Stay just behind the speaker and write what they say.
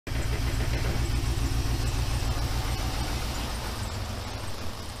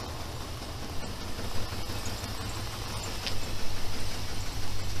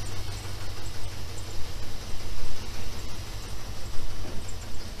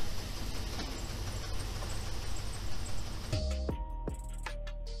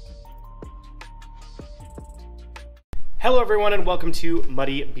Hello everyone and welcome to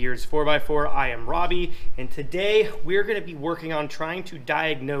Muddy Beards 4x4. I am Robbie and today we're going to be working on trying to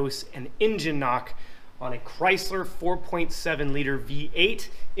diagnose an engine knock on a Chrysler 4.7 liter V8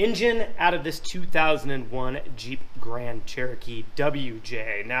 engine out of this 2001 Jeep Grand Cherokee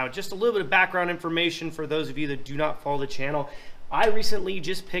WJ. Now just a little bit of background information for those of you that do not follow the channel. I recently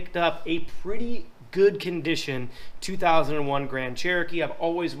just picked up a pretty good condition 2001 Grand Cherokee. I've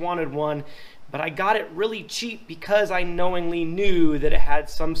always wanted one, but I got it really cheap because I knowingly knew that it had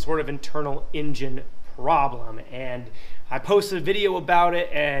some sort of internal engine problem. And I posted a video about it,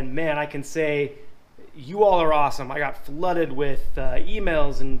 and man, I can say you all are awesome. I got flooded with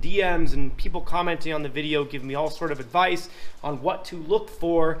emails and DMs and people commenting on the video, giving me all sort of advice on what to look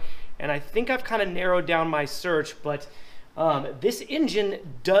for. And I think I've kind of narrowed down my search, but this engine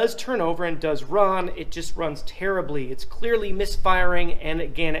does turn over and does run. It just runs terribly. It's clearly misfiring, and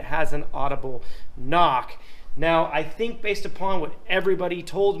again, it has an audible knock. Now, I think based upon what everybody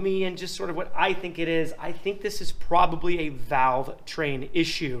told me and just sort of what I think it is, I think this is probably a valve train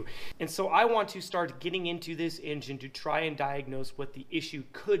issue. And so I want to start getting into this engine to try and diagnose what the issue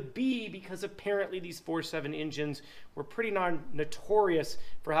could be, because apparently these 4.7 engines were pretty notorious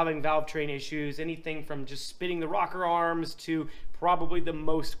for having valve train issues, anything from just spinning the rocker arms to probably the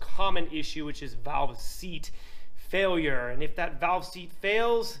most common issue, which is valve seat failure. And if that valve seat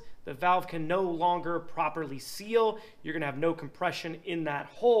fails, the valve can no longer properly seal. You're gonna have no compression in that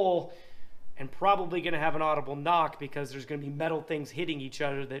hole and probably gonna have an audible knock because there's gonna be metal things hitting each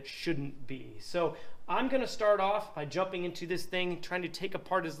other that shouldn't be. So I'm gonna start off by jumping into this thing, trying to take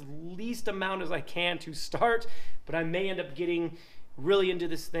apart as least amount as I can to start, but I may end up getting really into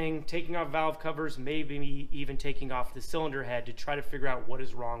this thing, taking off valve covers, maybe even taking off the cylinder head to try to figure out what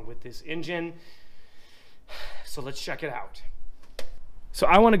is wrong with this engine. So let's check it out. So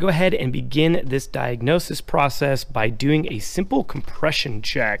I want to go ahead and begin this diagnosis process by doing a simple compression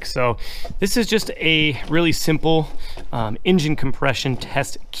check. So this is just a really simple engine compression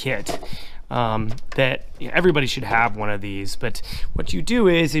test kit that everybody should have one of these. But what you do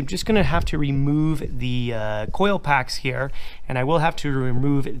is I'm just going to have to remove the coil packs here, and I will have to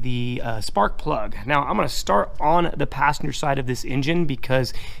remove the spark plug. Now I'm going to start on the passenger side of this engine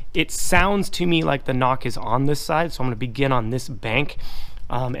because it sounds to me like the knock is on this side, so I'm going to begin on this bank.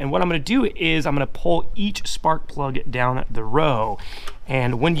 And what I'm going to do is I'm going to pull each spark plug down the row.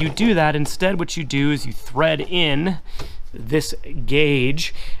 And when you do that, instead what you do is you thread in this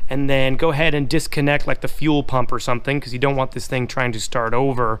gauge and then go ahead and disconnect like the fuel pump or something, because you don't want this thing trying to start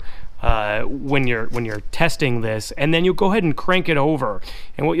over when you're testing this. And then you'll go ahead and crank it over,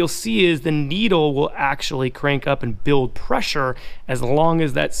 and what you'll see is the needle will actually crank up and build pressure as long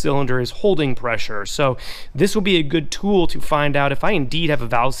as that cylinder is holding pressure. So this will be a good tool to find out if I indeed have a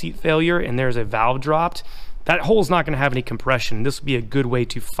valve seat failure and there's a valve dropped. That hole's not going to have any compression. This will be a good way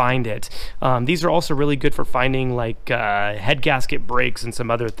to find it. These are also really good for finding like head gasket breaks and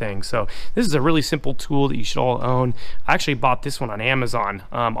some other things. So this is a really simple tool that you should all own. I actually bought this one on Amazon.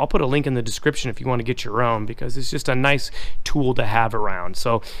 I'll put a link in the description if you want to get your own, because it's just a nice tool to have around.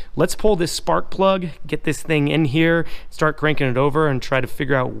 So let's pull this spark plug, get this thing in here, start cranking it over, and try to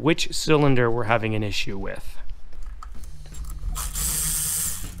figure out which cylinder we're having an issue with.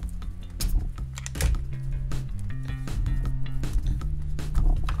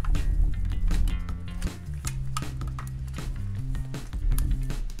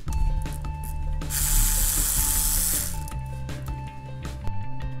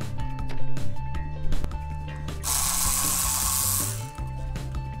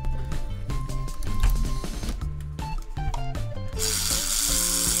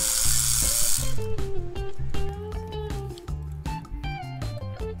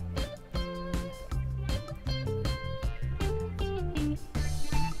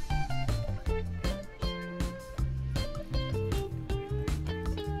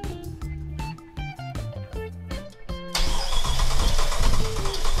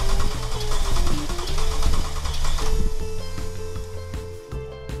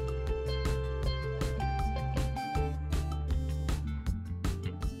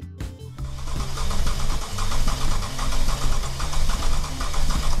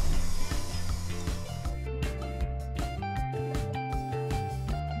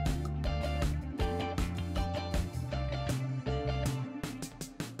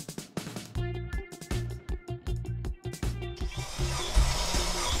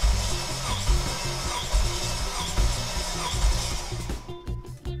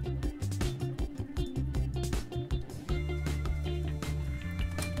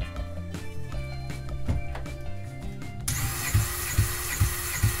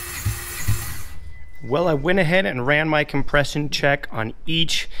 Well, I went ahead and ran my compression check on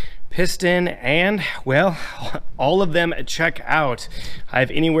each piston, and well, all of them check out. I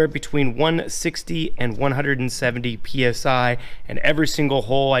have anywhere between 160 and 170 psi, and every single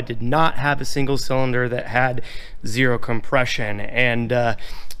hole. I did not have a single cylinder that had zero compression. And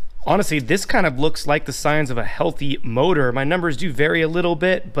honestly, this kind of looks like the signs of a healthy motor. My numbers do vary a little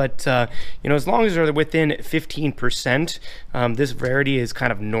bit, but you know, as long as they're within 15%, this rarity is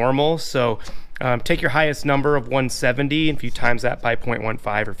kind of normal. So take your highest number of 170, and if you times that by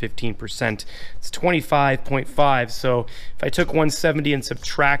 0.15 or 15%, it's 25.5. So if I took 170 and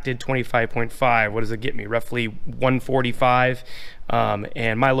subtracted 25.5, what does it get me? Roughly 145.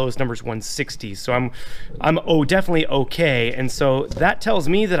 And my lowest number is 160. So I'm definitely okay. And so that tells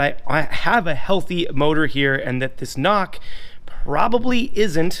me that I have a healthy motor here, and that this knock probably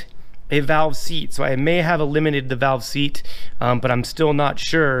isn't a valve seat. So I may have eliminated the valve seat, but I'm still not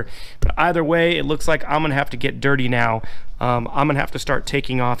sure. But either way, it looks like I'm gonna have to get dirty now. I'm gonna have to start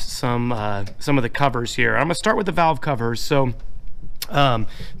taking off some of the covers here. I'm gonna start with the valve covers. So the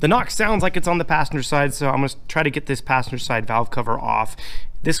knock sounds like it's on the passenger side, so I'm gonna try to get this passenger side valve cover off.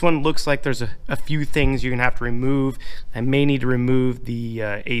 This one looks like there's a few things you're gonna have to remove. I may need to remove the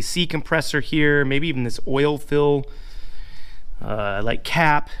AC compressor here, maybe even this oil fill like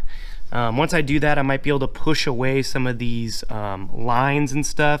cap. Once I do that, I might be able to push away some of these lines and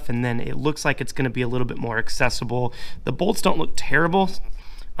stuff, and then it looks like it's going to be a little bit more accessible. The bolts don't look terrible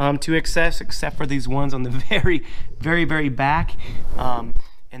to access, except for these ones on the very back.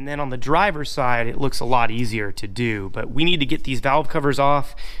 And then on the driver's side, it looks a lot easier to do. But we need to get these valve covers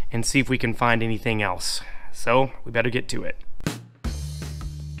off and see if we can find anything else. So we better get to it.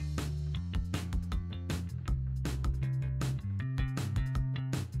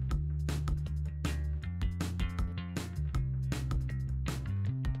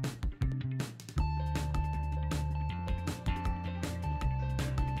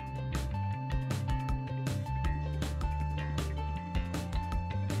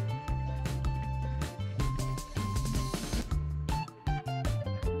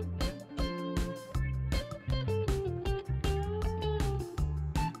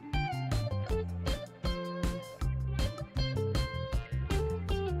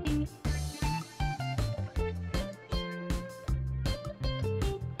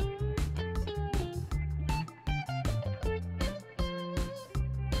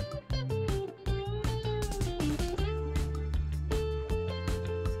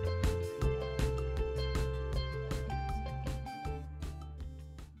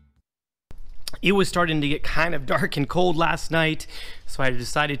 It was starting to get kind of dark and cold last night, so I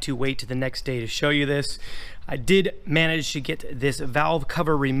decided to wait to the next day to show you this. I did manage to get this valve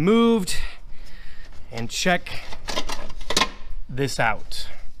cover removed, and check this out.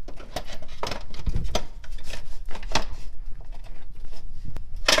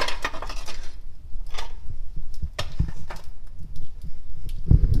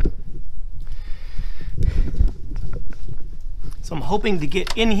 So I'm hoping to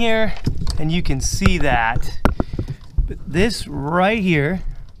get in here and you can see that. But this right here,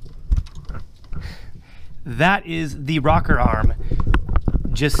 that is the rocker arm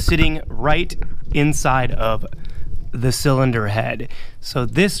just sitting right inside of the cylinder head. So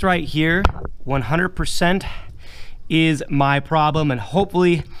this right here, 100% is my problem, and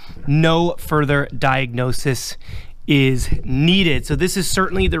hopefully no further diagnosis is needed. So this is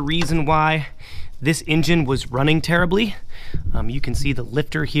certainly the reason why this engine was running terribly. You can see the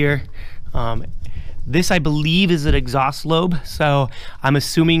lifter here. This, I believe, is an exhaust lobe, so I'm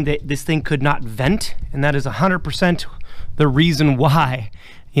assuming that this thing could not vent, and that is 100% the reason why,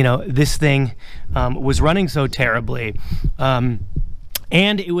 you know, this thing was running so terribly.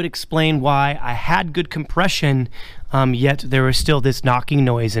 And it would explain why I had good compression, yet there was still this knocking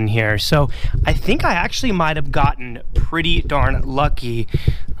noise in here. So I think I actually might have gotten pretty darn lucky.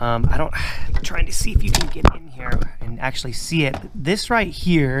 I'm trying to see if you can get in here and actually see it. This right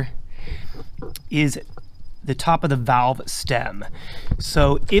here is the top of the valve stem.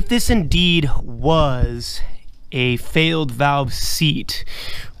 So if this indeed was a failed valve seat,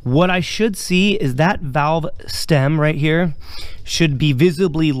 what I should see is that valve stem right here should be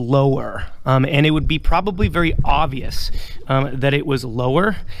visibly lower, and it would be probably very obvious that it was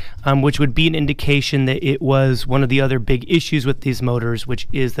lower, which would be an indication that it was one of the other big issues with these motors, which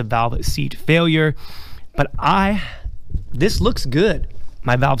is the valve seat failure. But this looks good.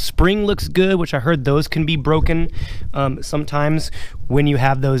 My valve spring looks good, which I heard those can be broken sometimes when you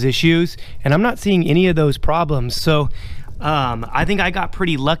have those issues, and I'm not seeing any of those problems. So I think I got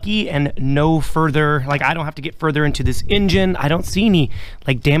pretty lucky and no further, like I don't have to get further into this engine. I don't see any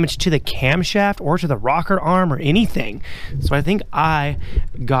like damage to the camshaft or to the rocker arm or anything. So I think I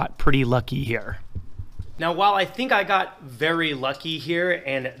got pretty lucky here. Now, while I think I got very lucky here,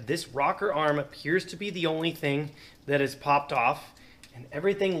 and this rocker arm appears to be the only thing that has popped off, and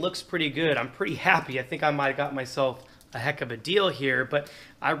everything looks pretty good, I'm pretty happy. I think I might have got myself a heck of a deal here, but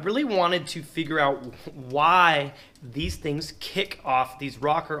I really wanted to figure out why these things kick off these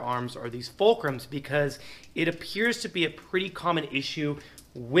rocker arms or these fulcrums, because it appears to be a pretty common issue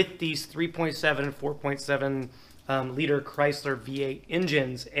with these 3.7 and 4.7 liter Chrysler V8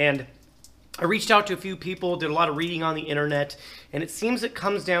 engines. And I reached out to a few people, did a lot of reading on the internet, and it seems it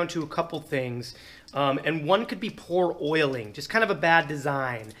comes down to a couple things. And one could be poor oiling, just kind of a bad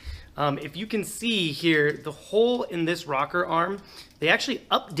design. If you can see here, the hole in this rocker arm, they actually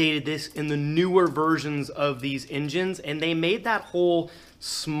updated this in the newer versions of these engines, and they made that hole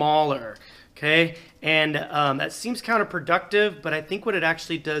smaller, okay? And that seems counterproductive, but I think what it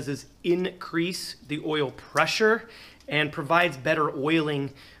actually does is increase the oil pressure and provides better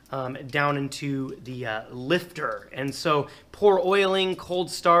oiling down into the lifter. And so poor oiling, cold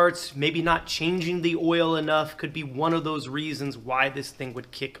starts, maybe not changing the oil enough could be one of those reasons why this thing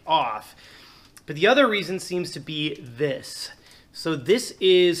would kick off. But the other reason seems to be this. So this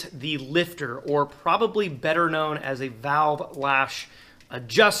is the lifter, or probably better known as a valve lash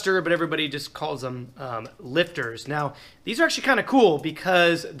adjuster, but everybody just calls them lifters. Now, these are actually kind of cool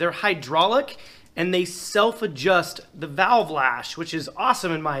because they're hydraulic and they self-adjust the valve lash, which is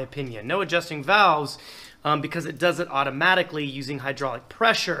awesome in my opinion. No adjusting valves because it does it automatically using hydraulic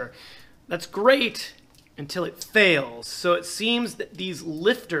pressure. That's great until it fails. So it seems that these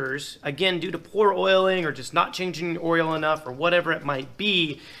lifters, again, due to poor oiling or just not changing the oil enough or whatever it might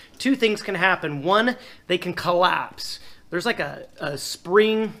be, two things can happen. One, they can collapse. There's like a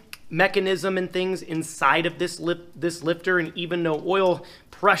spring mechanism and things inside of this lifter, and even no oil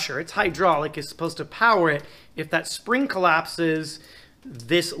pressure, it's hydraulic, is supposed to power it. If that spring collapses,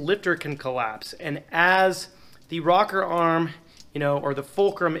 this lifter can collapse. And as the rocker arm, or the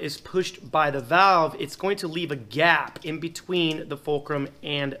fulcrum is pushed by the valve, it's going to leave a gap in between the fulcrum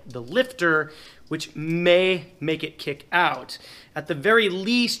and the lifter, which may make it kick out. At the very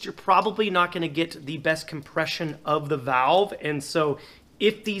least, you're probably not going to get the best compression of the valve. And so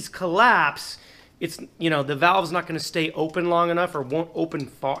if these collapse, it's, the valve's not going to stay open long enough, or won't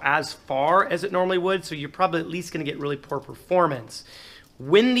open as far as it normally would. So you're probably at least going to get really poor performance.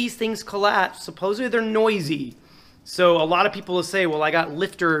 When these things collapse, supposedly they're noisy. So a lot of people will say, well, I got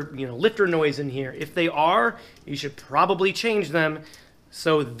lifter noise in here. If they are, you should probably change them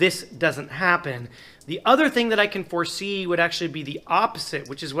so this doesn't happen. The other thing that I can foresee would actually be the opposite,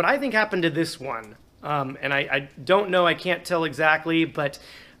 which is what I think happened to this one. And I don't know, I can't tell exactly, but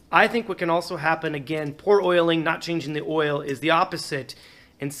I think what can also happen, again, poor oiling, not changing the oil, is the opposite.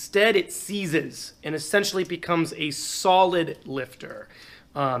 Instead, it seizes and essentially becomes a solid lifter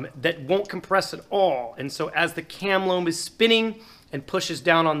that won't compress at all. And so as the cam lobe is spinning and pushes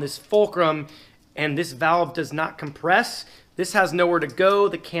down on this fulcrum and this valve does not compress, this has nowhere to go,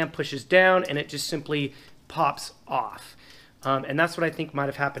 the cam pushes down and it just simply pops off. And that's what I think might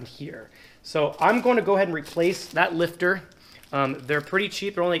have happened here. So I'm going to go ahead and replace that lifter. They're pretty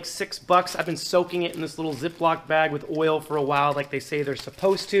cheap, they're only like $6. I've been soaking it in this little Ziploc bag with oil for a while like they say they're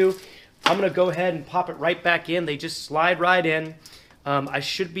supposed to. I'm going to go ahead and pop it right back in. They just slide right in. I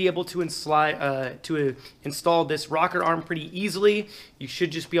should be able to install this rocker arm pretty easily. You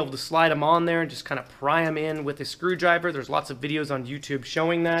should just be able to slide them on there and just kind of pry them in with a screwdriver. There's lots of videos on YouTube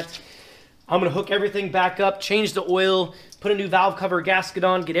showing that. I'm going to hook everything back up, change the oil, put a new valve cover gasket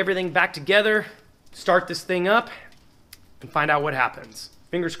on, get everything back together, start this thing up, and find out what happens.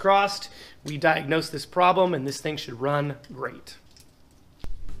 Fingers crossed, we diagnose this problem and this thing should run great.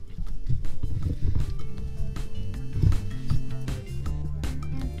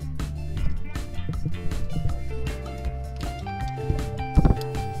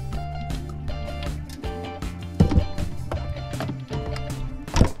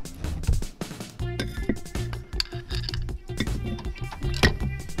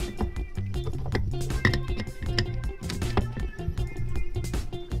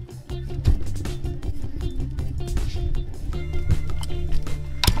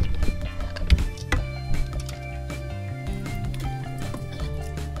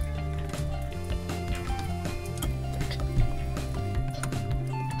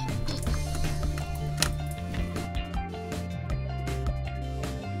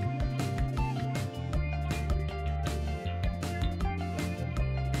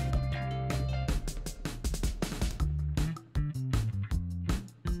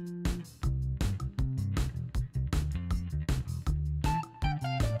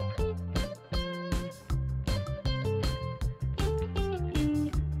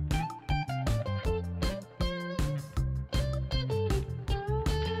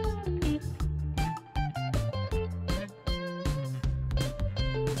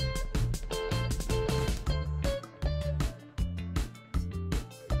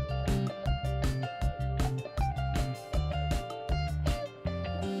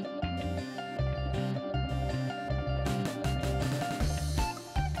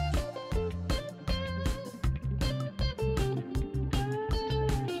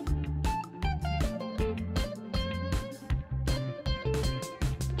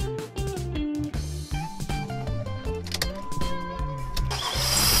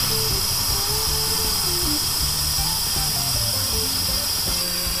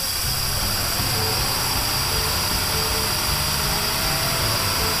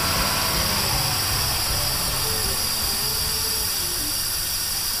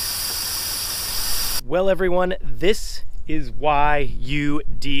 Well, everyone, this is why you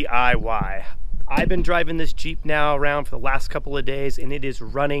DIY. I've been driving this Jeep now around for the last couple of days and it is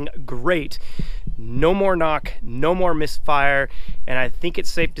running great. No more knock, no more misfire, and I think it's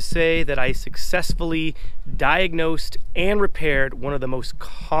safe to say that I successfully diagnosed and repaired one of the most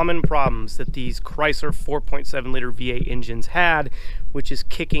common problems that these Chrysler 4.7 liter V8 engines had, which is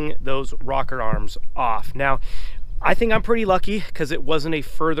kicking those rocker arms off. Now, I think I'm pretty lucky because it wasn't a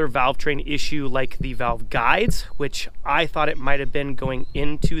further valve train issue like the valve guides, which I thought it might have been going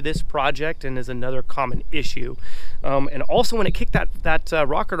into this project and is another common issue. And also when it kicked that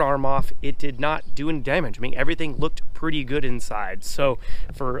rocker arm off, it did not do any damage. I mean, everything looked pretty good inside. So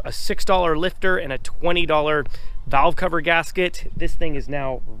for a $6 lifter and a $20 valve cover gasket, this thing is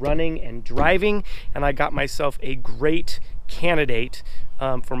now running and driving, and I got myself a great candidate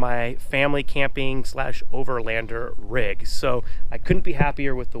for my family camping slash overlander rig. So I couldn't be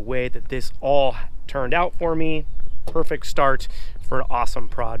happier with the way that this all turned out for me. Perfect start for an awesome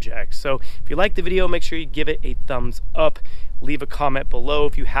project. So if you like the video, make sure you give it a thumbs up. Leave a comment below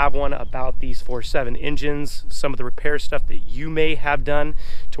if you have one about these 4.7 engines, some of the repair stuff that you may have done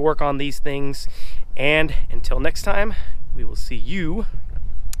to work on these things. And until next time, we will see you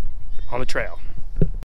on the trail.